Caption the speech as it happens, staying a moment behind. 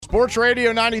Sports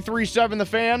Radio 93.7 The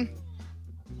Fan.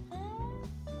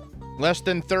 Less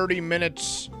than 30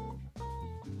 minutes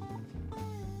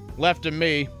left of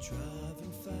me.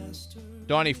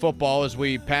 Donny Football as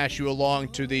we pass you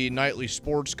along to the nightly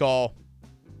sports call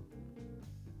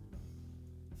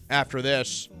after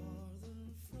this.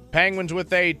 Penguins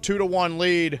with a 2-1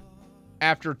 lead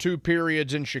after 2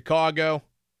 periods in Chicago.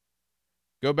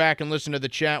 Go back and listen to the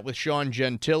chat with Sean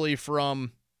Gentili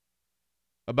from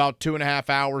about 2.5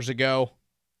 hours ago.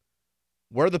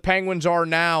 Where the Penguins are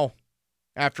now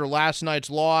after last night's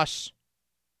loss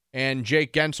and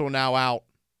Jake Gensel now out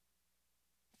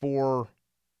for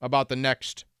about the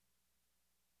next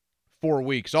 4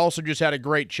 weeks. Also just had a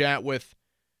great chat with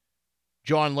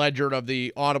John Ledgert of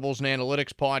the Audibles and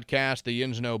Analytics podcast, the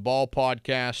Yins Know Ball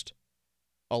podcast.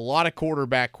 A lot of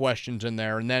quarterback questions in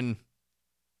there. And then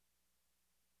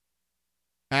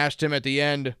asked him at the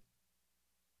end,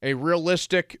 a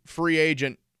realistic free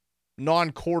agent,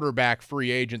 non-quarterback free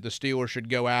agent the Steelers should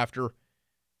go after.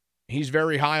 He's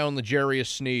very high on L'Jarius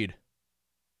Sneed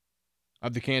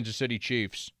of the Kansas City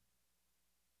Chiefs.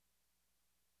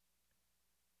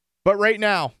 But right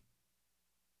now,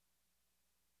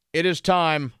 it is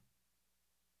time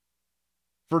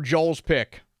for Joel's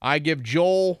pick. I give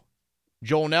Joel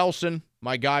Nelson,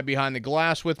 my guy behind the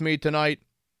glass with me tonight.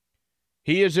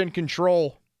 He is in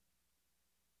control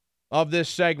of this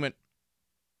segment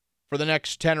for the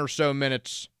next 10 or so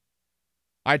minutes.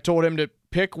 I told him to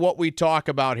pick what we talk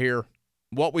about here,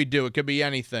 what we do. It could be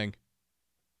anything.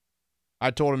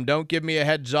 I told him, don't give me a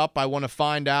heads up. I want to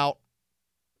find out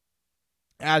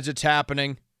as it's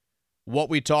happening what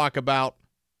we talk about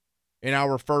in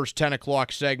our first 10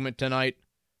 o'clock segment tonight.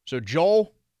 So,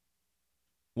 Joel,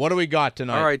 what do we got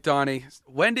tonight? All right, Donnie.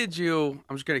 I'm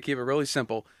just going to keep it really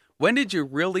simple. When did you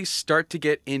really start to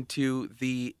get into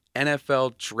the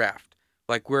NFL draft?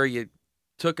 Like where you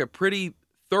took a pretty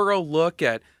thorough look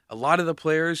at a lot of the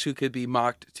players who could be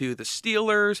mocked to the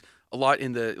Steelers, a lot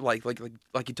in the, like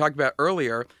you talked about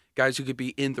earlier, guys who could be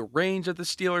in the range of the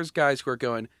Steelers, guys who are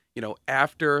going,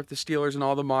 after the Steelers and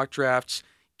all the mock drafts,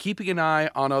 keeping an eye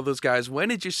on all those guys. When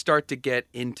did you start to get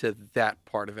into that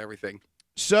part of everything?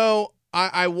 So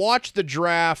I watched the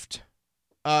draft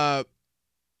all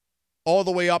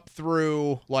the way up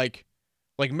through like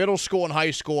middle school and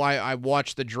high school. I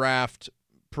watched the draft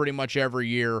pretty much every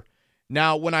year.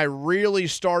 Now, when I really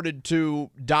started to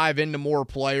dive into more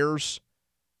players,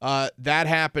 that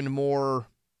happened more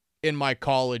in my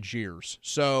college years.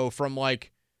 So from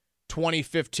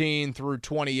 2015 through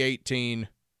 2018,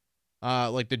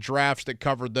 the drafts that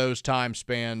covered those time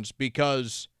spans,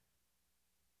 because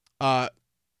at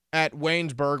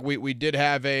Waynesburg, we did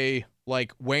have a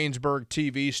Waynesburg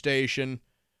TV station.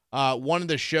 One of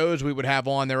the shows we would have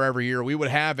on there every year, we would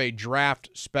have a draft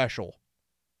special.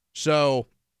 So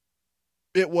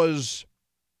it was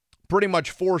pretty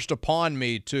much forced upon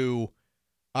me to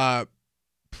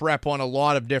prep on a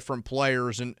lot of different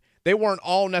players, and they weren't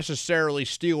all necessarily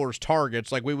Steelers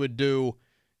targets. We would do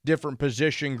different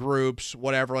position groups,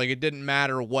 whatever. It didn't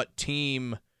matter what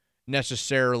team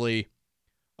necessarily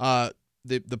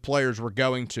the players were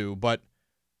going to. But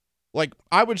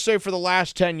I would say for the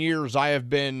last 10 years, I have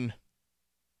been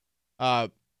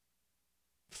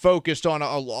focused on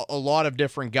a lot of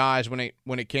different guys when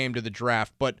it came to the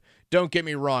draft. But don't get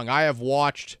me wrong, I have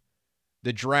watched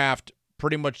the draft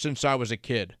pretty much since I was a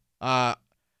kid. I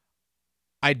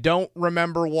don't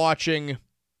remember watching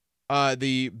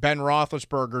the Ben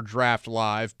Roethlisberger draft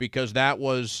live because that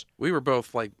was... We were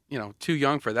both, too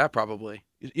young for that probably.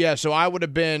 Yeah, so I would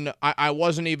have been... I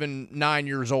wasn't even 9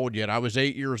 years old yet. I was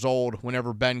 8 years old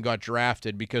whenever Ben got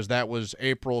drafted because that was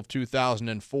April of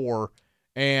 2004.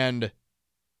 And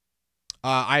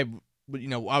I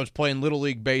was playing Little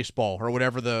League Baseball or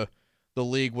whatever the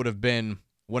league would have been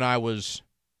when I was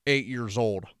 8 years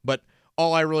old. But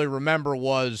all I really remember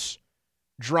was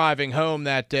driving home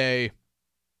that day,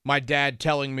 my dad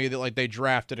telling me that they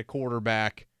drafted a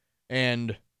quarterback,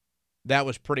 and that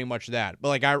was pretty much that.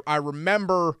 But I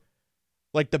remember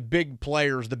the big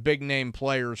players, the big name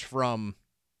players from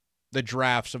the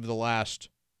drafts of the last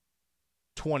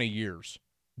 20 years.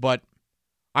 But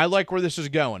I like where this is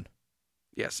going.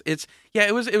 Yes, it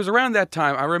was around that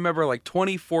time. I remember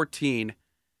 2014.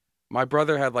 My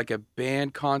brother had a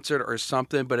band concert or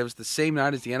something, but it was the same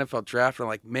night as the NFL draft. And I'm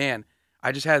like, man,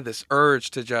 I just had this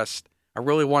urge to I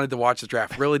really wanted to watch the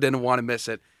draft. Really didn't want to miss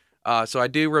it. So I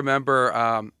do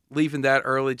remember leaving that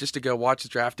early just to go watch the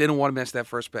draft. Didn't want to miss that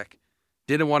first pick.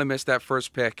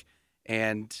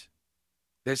 And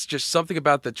there's just something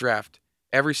about the draft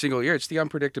every single year. It's the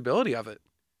unpredictability of it.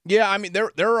 Yeah, I mean,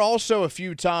 there are also a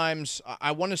few times,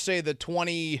 I want to say the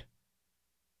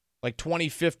like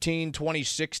 2015,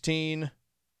 2016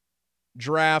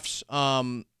 drafts,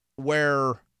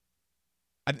 where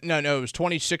no, it was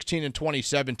 2016 and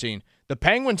 2017. The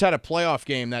Penguins had a playoff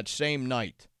game that same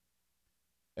night.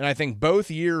 And I think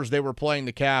both years they were playing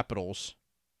the Capitals.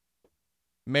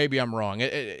 Maybe I'm wrong.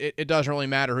 It doesn't really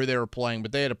matter who they were playing,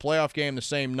 but they had a playoff game the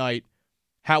same night.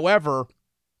 However,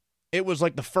 it was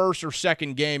like the first or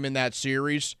second game in that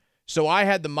series. So I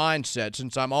had the mindset,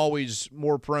 since I'm always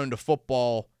more prone to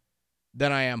football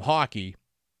than I am hockey,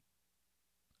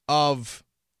 of,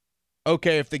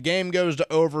 okay, if the game goes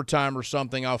to overtime or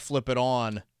something, I'll flip it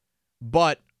on.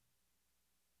 But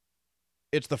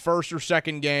it's the first or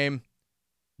second game.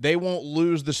 They won't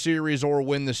lose the series or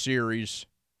win the series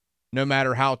no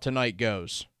matter how tonight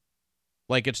goes.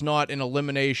 Like, it's not an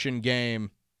elimination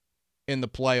game in the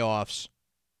playoffs.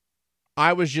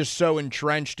 I was just so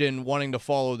entrenched in wanting to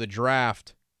follow the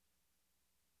draft.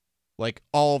 Like,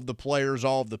 all of the players,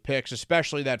 all of the picks,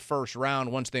 especially that first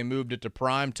round once they moved it to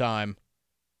prime time,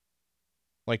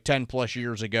 like 10 plus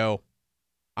years ago.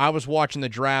 I was watching the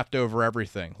draft over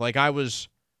everything. Like,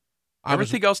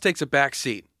 everything else takes a back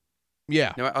seat.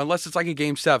 Yeah. You know, unless it's like a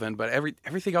game 7, but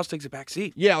everything else takes a back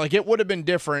seat. Yeah, like it would have been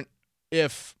different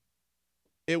if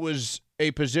it was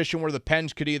a position where the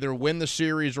Pens could either win the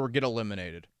series or get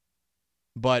eliminated.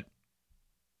 But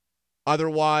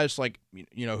otherwise, like,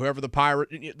 you know, whoever the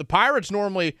Pirates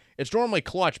normally, it's normally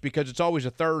clutch because it's always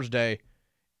a Thursday.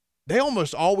 They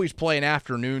almost always play an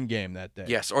afternoon game that day.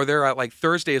 Yes, or they're like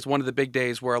Thursday is one of the big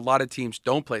days where a lot of teams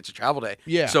don't play. It's a travel day.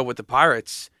 Yeah. So with the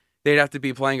Pirates, they'd have to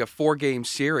be playing a 4-game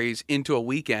series into a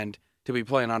weekend to be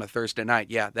playing on a Thursday night.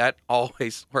 Yeah, that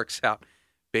always works out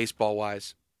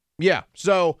baseball-wise. Yeah,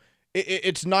 so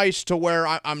it's nice to where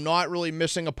I'm not really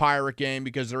missing a Pirate game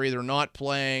because they're either not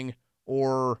playing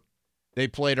or they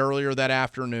played earlier that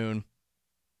afternoon.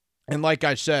 And like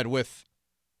I said, with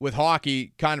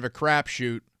hockey, kind of a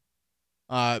crapshoot,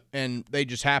 and they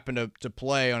just happen to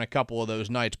play on a couple of those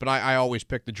nights. But I always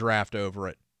pick the draft over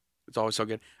it. It's always so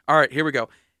good. All right, here we go.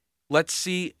 Let's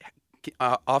see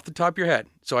off the top of your head.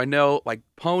 So I know, like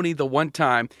Pony, the one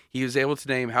time he was able to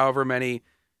name however many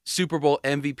Super Bowl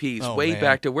MVPs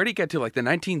back to, where did he get to? Like the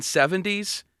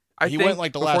 1970s, I think? He went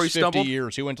like the last 50 stumbled?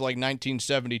 years. He went to like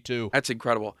 1972. That's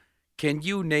incredible. Can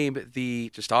you name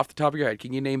just off the top of your head,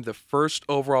 can you name the first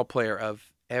overall player of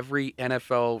every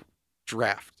NFL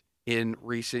draft in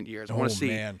recent years? I want to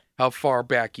see how far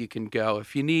back you can go.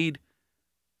 If you need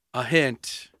a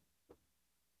hint,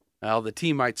 well, the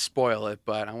team might spoil it,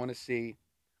 but I want to see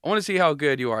how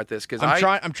good you are at this, because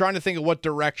I'm trying to think of what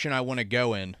direction I want to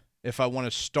go in. If I want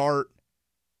to start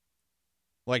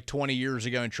like 20 years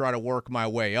ago and try to work my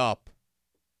way up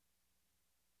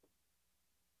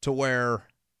to where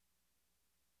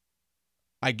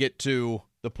I get to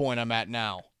the point I'm at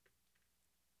now.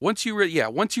 Once you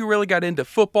really got into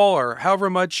football, or however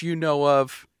much you know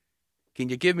of, can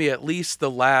you give me at least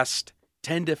the last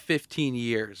 10 to 15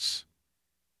 years?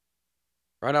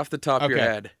 Right off the top of your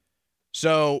head.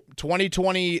 So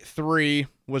 2023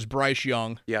 was Bryce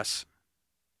Young. Yes.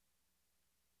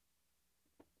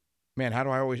 Man, how do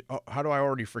I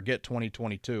already forget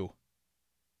 2022?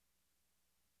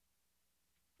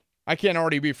 I can't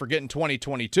already be forgetting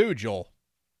 2022, Joel.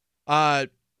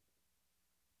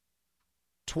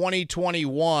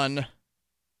 2021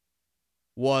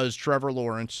 was Trevor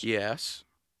Lawrence. Yes.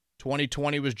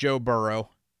 2020 was Joe Burrow.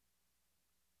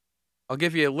 I'll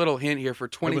give you a little hint here for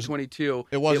 2022.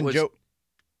 It wasn't Joe.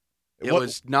 It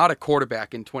was not a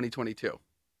quarterback in 2022.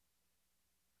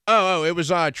 Oh, it was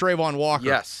Trayvon Walker.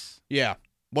 Yes. Yeah.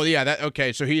 Well, yeah,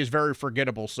 okay, so he is very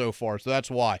forgettable so far, so that's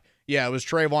why. Yeah, it was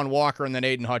Trayvon Walker and then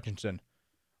Aiden Hutchinson.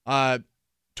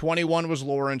 21 was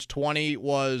Lawrence. 20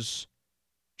 was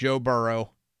Joe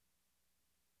Burrow.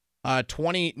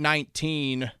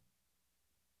 2019,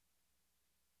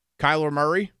 Kyler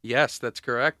Murray. Yes, that's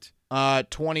correct.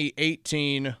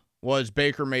 2018 was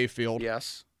Baker Mayfield.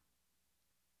 Yes.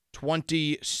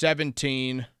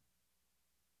 2017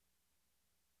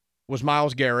 was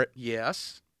Myles Garrett.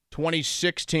 Yes.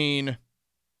 2016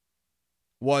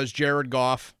 was Jared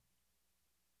Goff.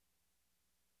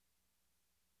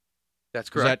 That's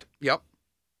correct. Yep.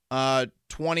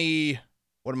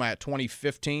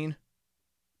 2015?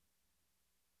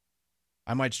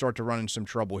 I might start to run in some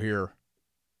trouble here.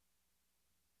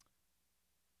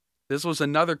 This was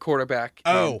another quarterback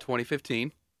in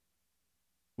 2015.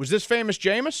 Was this famous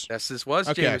Jameis? Yes, this was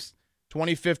okay. Jameis.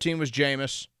 2015 was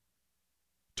Jameis.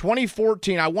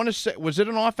 2014, I want to say, was it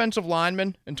an offensive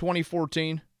lineman in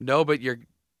 2014? No, but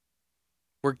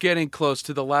we're getting close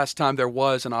to the last time there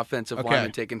was an offensive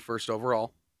lineman taken first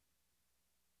overall.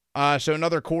 So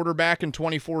another quarterback in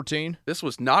 2014. This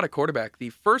was not a quarterback. The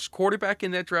first quarterback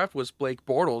in that draft was Blake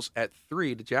Bortles at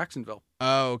 3 to Jacksonville.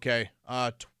 Oh, okay.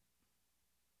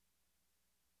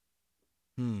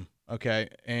 Okay,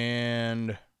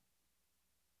 and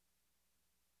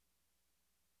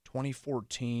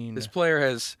 2014. This player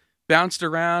has bounced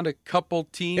around a couple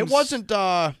teams. It wasn't.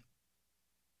 Was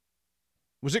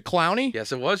it Clowney?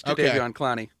 Yes, it was Okay. Jadeveon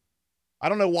Clowney. I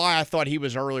don't know why I thought he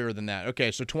was earlier than that. Okay,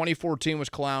 so 2014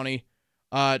 was Clowney.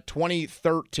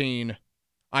 2013,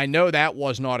 I know that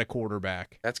was not a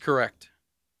quarterback. That's correct.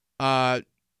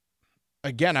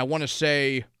 Again, I want to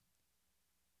say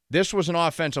this was an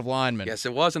offensive lineman. Yes,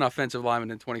 it was an offensive lineman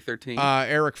in 2013.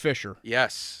 Eric Fisher.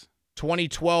 Yes.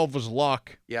 2012 was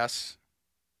Luck. Yes.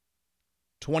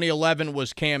 2011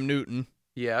 was Cam Newton.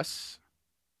 Yes.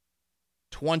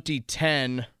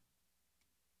 2010.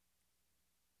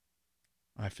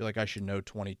 I feel like I should know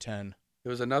 2010.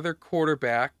 There was another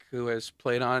quarterback who has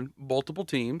played on multiple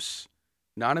teams.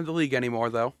 Not in the league anymore,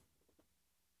 though.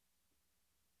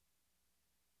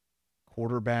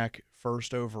 Quarterback,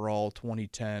 first overall,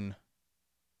 2010.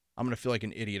 I'm going to feel like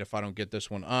an idiot if I don't get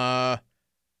this one. No,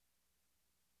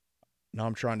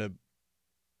 I'm trying to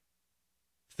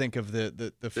think of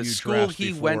the few The school drafts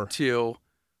he before. went to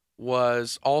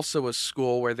was also a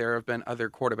school where there have been other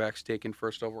quarterbacks taken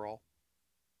first overall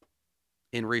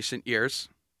in recent years.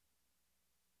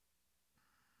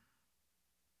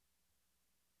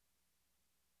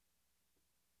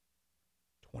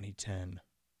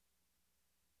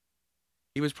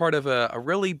 He was part of a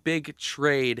really big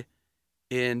trade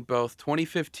in both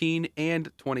 2015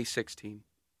 and 2016.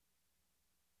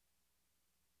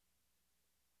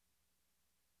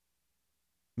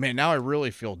 Man, now I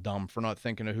really feel dumb for not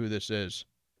thinking of who this is.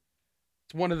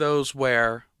 It's one of those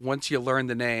where once you learn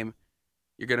the name,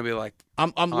 you're going to be like,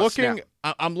 I'm Oh, looking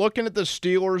snap. I'm looking at the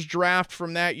Steelers draft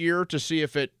from that year to see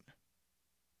if it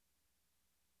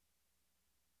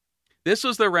this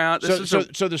was the round. so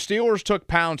the Steelers took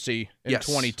Pouncey in Yes.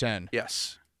 2010.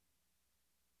 Yes.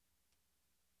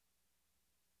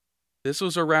 This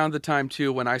was around the time,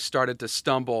 too, when I started to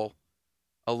stumble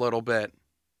a little bit.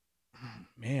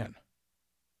 Man.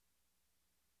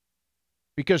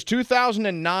 Because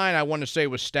 2009 I want to say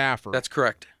was Stafford. That's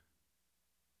correct.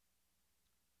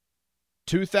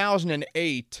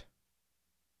 2008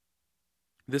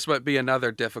 This might be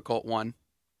another difficult one.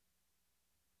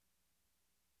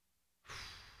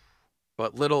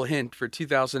 But little hint, for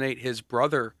 2008, his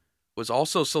brother was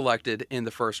also selected in the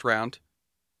first round.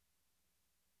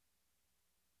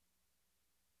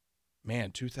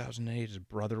 Man, 2008 his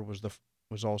brother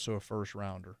was also a first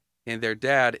rounder. And their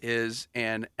dad is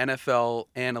an NFL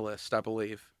analyst, I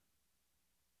believe.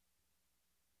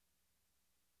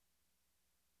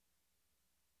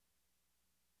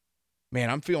 Man,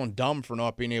 I'm feeling dumb for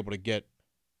not being able to get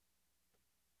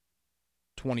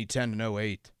 2010 and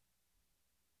 08.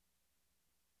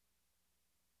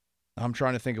 I'm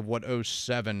trying to think of what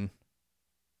 07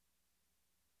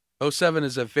 07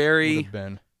 is a would very, have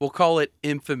been. we'll call it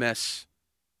infamous.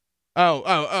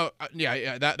 Yeah,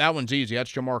 that one's easy.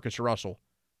 That's Jamarcus Russell.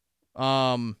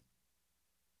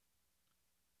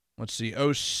 Let's see,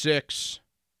 06.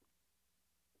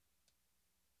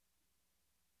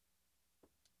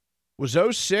 Was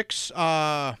 06,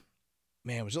 man,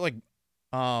 was it like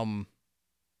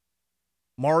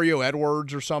Mario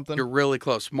Edwards or something? You're really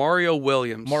close. Mario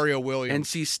Williams.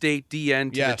 NC State DN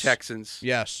to the Yes. Texans.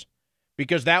 Yes.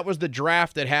 Because that was the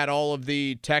draft that had all of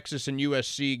the Texas and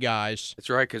USC guys. That's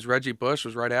right, because Reggie Bush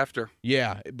was right after.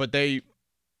 Yeah, but they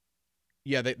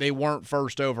weren't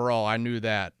first overall. I knew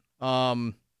that.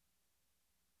 Man,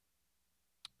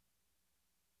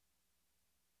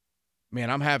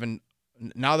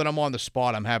 now that I'm on the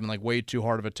spot, I'm having like way too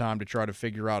hard of a time to try to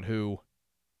figure out who.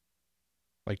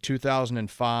 Like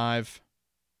 2005,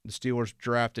 the Steelers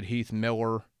drafted Heath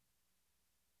Miller.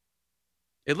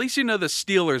 At least you know the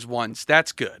Steelers ones.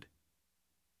 That's good.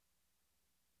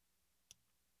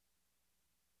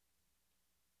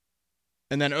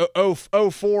 And then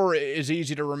 04 is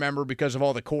easy to remember because of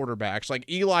all the quarterbacks. Like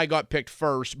Eli got picked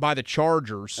first by the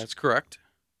Chargers. That's correct.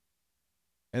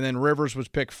 And then Rivers was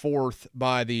picked fourth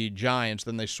by the Giants.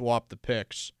 Then they swapped the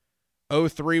picks.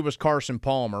 03 was Carson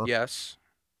Palmer. Yes.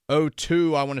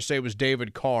 02, I want to say, was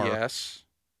David Carr. Yes.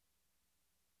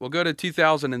 We'll go to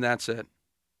 2000, and that's it.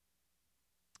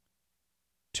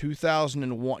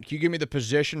 2001. Can you give me the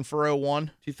position for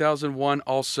 01? 2001,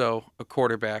 also a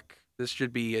quarterback. This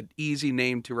should be an easy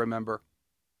name to remember.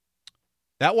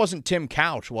 That wasn't Tim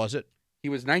Couch, was it? He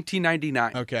was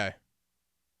 1999. Okay.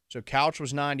 So Couch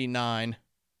was 99.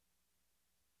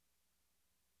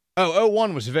 Oh,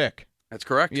 01 was Vic. That's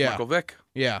correct. Yeah. Michael Vick.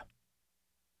 Yeah.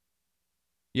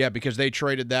 Yeah, because they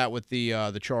traded that with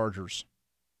the Chargers.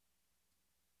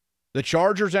 The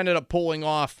Chargers ended up pulling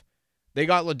off. They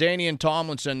got LaDainian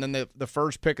Tomlinson, then the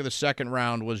first pick of the second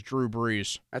round was Drew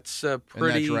Brees. That's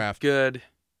pretty good,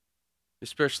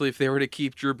 especially if they were to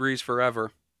keep Drew Brees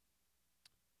forever.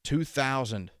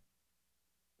 2000.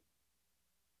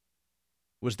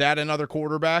 Was that another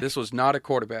quarterback? This was not a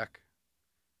quarterback,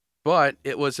 but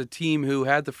it was a team who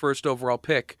had the first overall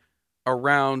pick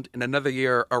around in another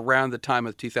year around the time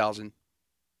of 2000.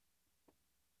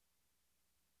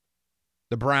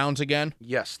 The Browns again?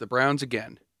 Yes, the Browns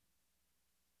again.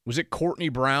 Was it Courtney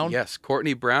Brown? Yes,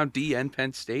 Courtney Brown, DN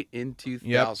Penn State in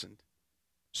 2000. Yep.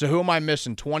 So who am I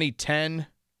missing? 2010?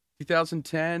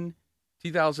 2010,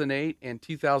 2008, and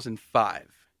 2005.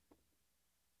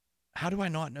 How do I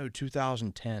not know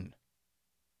 2010?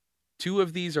 Two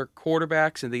of these are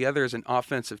quarterbacks, and the other is an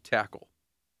offensive tackle.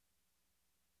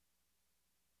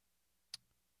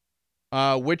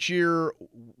 Which year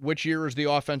is the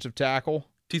offensive tackle?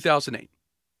 2008.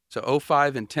 So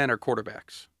 05 and 10 are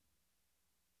quarterbacks.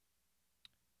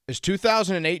 Is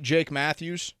 2008 Jake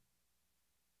Matthews?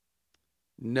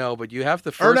 No, but you have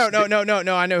the first.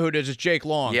 No. I know who it is. It's Jake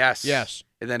Long. Yes.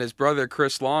 And then his brother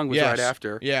Chris Long was right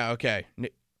after. Yeah. Okay.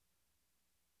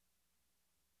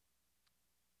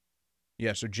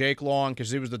 Yeah. So Jake Long,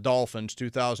 because he was the Dolphins,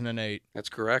 2008. That's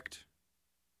correct.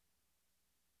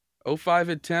 05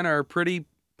 and 10 are pretty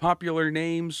popular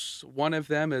names. One of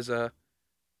them is a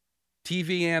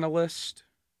TV analyst.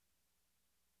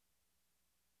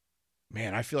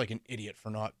 Man, I feel like an idiot for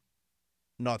not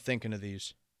thinking of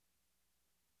these.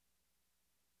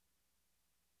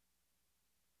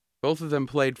 Both of them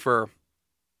played for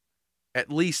at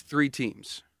least 3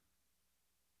 teams.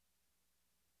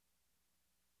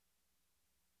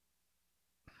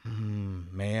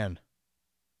 Man.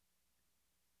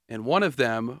 And one of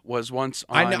them was once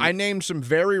on... I named some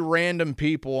very random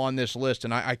people on this list,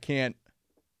 and I can't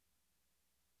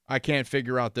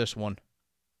figure out this one.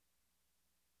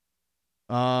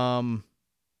 Man.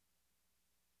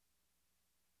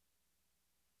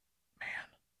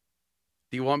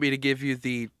 Do you want me to give you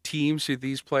the teams who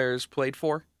these players played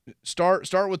for?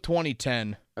 Start with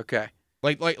 2010. Okay.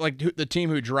 Like the team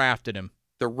who drafted him.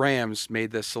 The Rams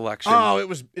made this selection.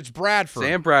 Oh, it's Bradford.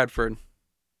 Sam Bradford.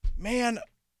 Man.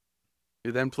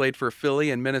 Who then played for Philly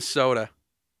and Minnesota.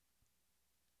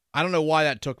 I don't know why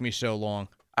that took me so long.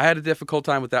 I had a difficult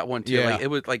time with that one, too. Yeah. It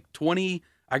was like 20...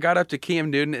 I got up to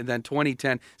Cam Newton and then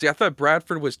 2010. See, I thought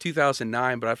Bradford was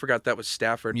 2009, but I forgot that was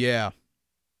Stafford. Yeah.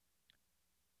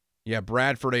 Yeah,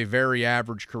 Bradford, a very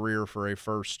average career for a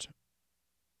first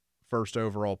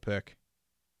overall pick.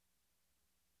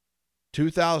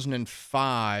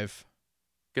 2005.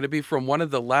 Going to be from one of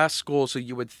the last schools who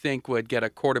you would think would get a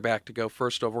quarterback to go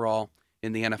first overall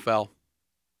in the NFL.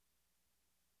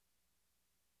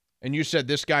 And you said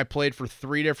this guy played for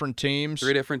 3 different teams?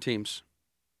 3 different teams.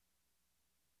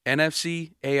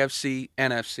 NFC, AFC,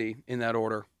 NFC, in that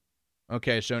order.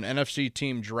 Okay, so an NFC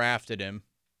team drafted him.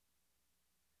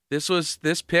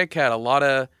 This pick had a lot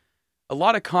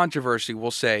of controversy,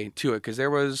 we'll say, to it, because there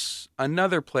was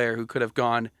another player who could have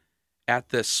gone at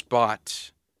this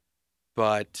spot,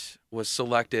 but was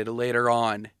selected later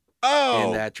on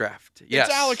in that draft. Yes.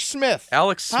 It's Alex Smith.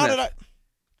 Alex Smith. How did I...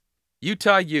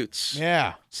 Utah Utes.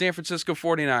 Yeah. San Francisco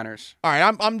 49ers. All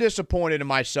right, I'm disappointed in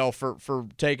myself for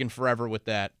taking forever with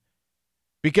that.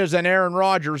 Because then Aaron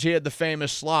Rodgers, he had the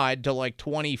famous slide to like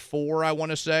 24, I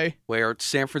want to say. Where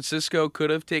San Francisco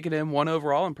could have taken him 1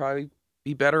 overall and probably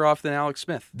be better off than Alex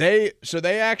Smith. They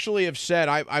actually have said,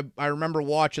 I remember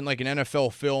watching like an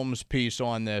NFL Films piece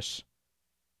on this.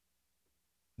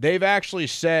 They've actually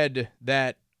said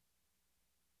that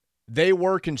they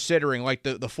were considering, like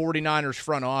the 49ers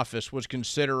front office was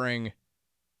considering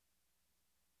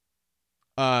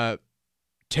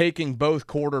taking both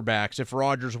quarterbacks if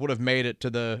Rodgers would have made it to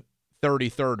the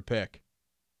 33rd pick.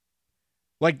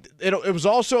 Like, it was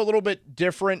also a little bit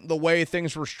different the way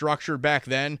things were structured back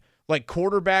then. Like,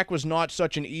 quarterback was not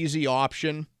such an easy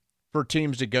option for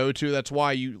teams to go to. That's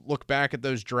why you look back at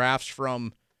those drafts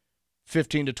from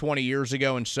 15 to 20 years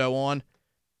ago and so on.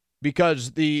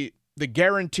 Because the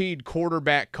guaranteed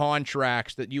quarterback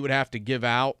contracts that you would have to give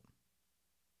out,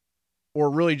 or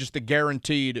really just the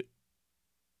guaranteed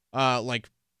like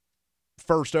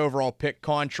first overall pick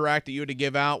contract that you had to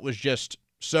give out, was just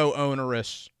so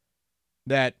onerous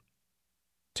that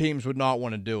teams would not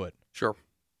want to do it. Sure.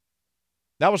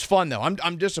 That was fun though.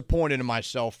 I'm disappointed in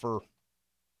myself for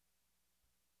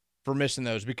missing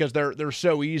those because they're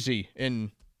so easy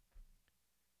in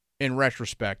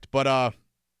retrospect. But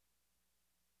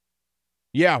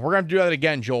yeah, we're going to do that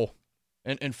again, Joel.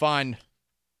 and find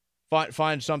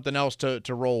something else to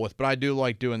roll with. But I do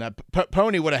like doing that.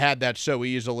 Pony would have had that so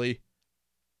easily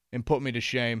and put me to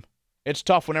shame. It's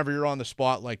tough whenever you're on the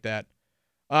spot like that.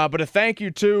 But a thank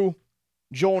you to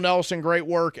Joel Nelson. Great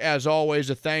work, as always.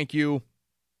 A thank you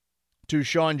to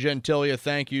Sean Gentilia.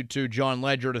 Thank you to John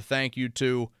Ledger. To thank you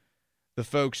to the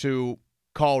folks who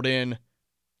called in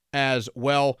as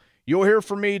well. You'll hear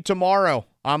from me tomorrow.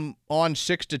 I'm on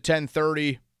 6 to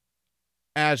 10:30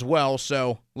 as well,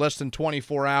 so less than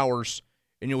 24 hours,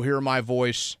 and you'll hear my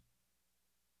voice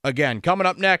again. Coming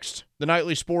up next, the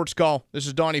Nightly Sports Call. This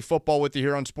is Donny Football with you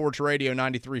here on Sports Radio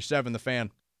 93.7 The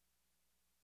Fan.